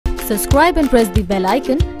Subscribe and press the bell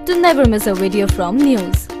icon to never miss a video from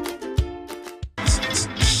NYOOOZ.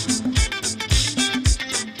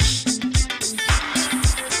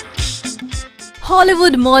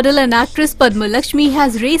 Hollywood model and actress Padma Lakshmi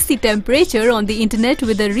has raised the temperature on the internet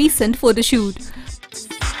with a recent photoshoot.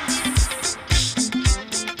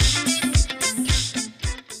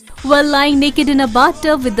 While lying naked in a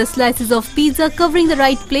bathtub with the slices of pizza covering the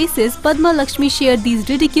right places, Padma Lakshmi shared these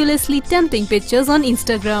ridiculously tempting pictures on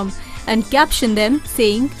Instagram and captioned them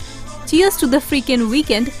saying, "Cheers to the freaking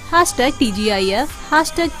weekend, #TGIF,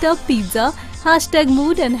 #tubpizza,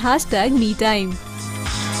 #mood and #me time."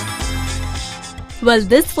 Well,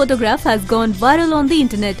 this photograph has gone viral on the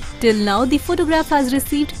internet. Till now, the photograph has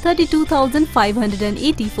received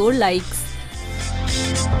 32,584 likes.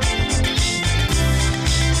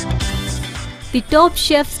 The top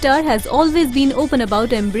chef star has always been open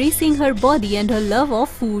about embracing her body and her love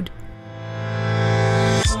of food.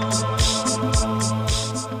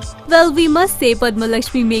 Well, we must say Padma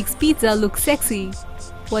Lakshmi makes pizza look sexy.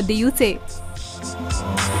 What do you say?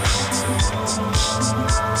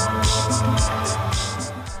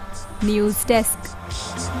 NYOOOZ Desk.